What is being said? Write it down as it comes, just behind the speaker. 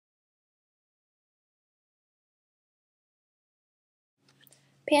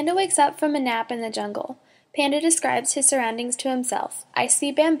Panda wakes up from a nap in the jungle. Panda describes his surroundings to himself. I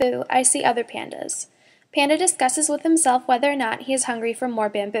see bamboo, I see other pandas. Panda discusses with himself whether or not he is hungry for more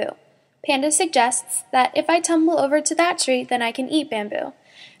bamboo. Panda suggests that if I tumble over to that tree, then I can eat bamboo.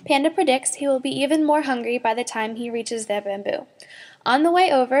 Panda predicts he will be even more hungry by the time he reaches the bamboo. On the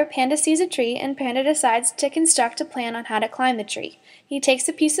way over, Panda sees a tree and Panda decides to construct a plan on how to climb the tree. He takes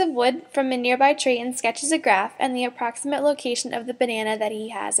a piece of wood from a nearby tree and sketches a graph and the approximate location of the banana that he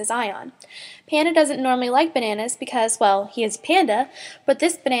has his eye on. Panda doesn't normally like bananas because, well, he is Panda, but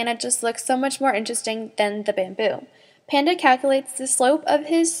this banana just looks so much more interesting than the bamboo. Panda calculates the slope of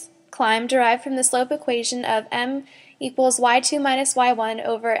his climb derived from the slope equation of m equals y2 minus y1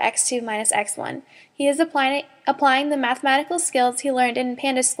 over x2 minus x1. He is applying the mathematical skills he learned in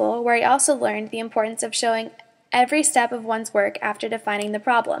Panda School, where he also learned the importance of showing every step of one's work after defining the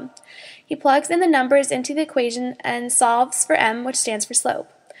problem. He plugs in the numbers into the equation and solves for m, which stands for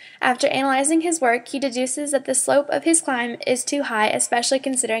slope. After analyzing his work, he deduces that the slope of his climb is too high, especially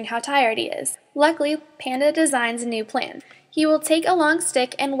considering how tired he is. Luckily, Panda designs a new plan. He will take a long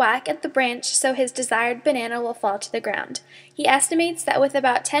stick and whack at the branch so his desired banana will fall to the ground. He estimates that with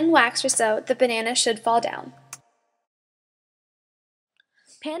about 10 whacks or so, the banana should fall down.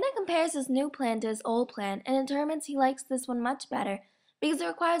 Panda compares his new plan to his old plan and determines he likes this one much better because it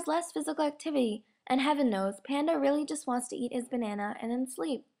requires less physical activity, and heaven knows, Panda really just wants to eat his banana and then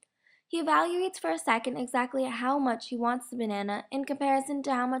sleep. He evaluates for a second exactly how much he wants the banana in comparison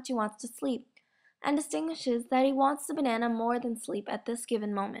to how much he wants to sleep, and distinguishes that he wants the banana more than sleep at this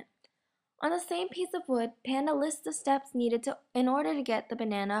given moment. On the same piece of wood, Panda lists the steps needed in order to get the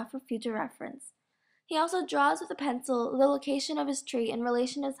banana for future reference. He also draws with a pencil the location of his tree in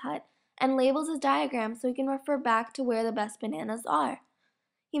relation to his hut and labels his diagram so he can refer back to where the best bananas are.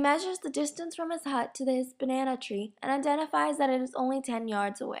 He measures the distance from his hut to his banana tree and identifies that it is only 10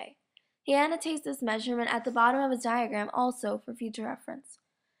 yards away. He annotates this measurement at the bottom of his diagram also for future reference.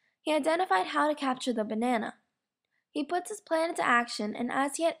 He identified how to capture the banana. He puts his plan into action, and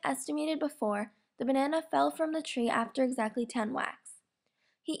as he had estimated before, the banana fell from the tree after exactly 10 whacks.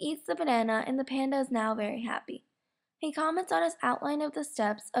 He eats the banana, and the panda is now very happy. He comments on his outline of the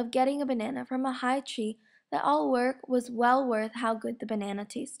steps of getting a banana from a high tree that all work was well worth how good the banana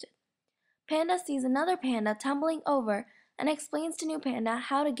tasted. Panda sees another panda tumbling over and explains to New Panda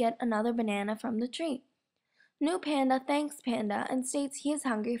how to get another banana from the tree. New Panda thanks Panda and states he is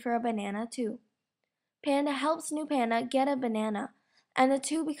hungry for a banana too. Panda helps New Panda get a banana, and the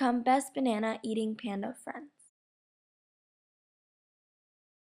two become best banana eating panda friends.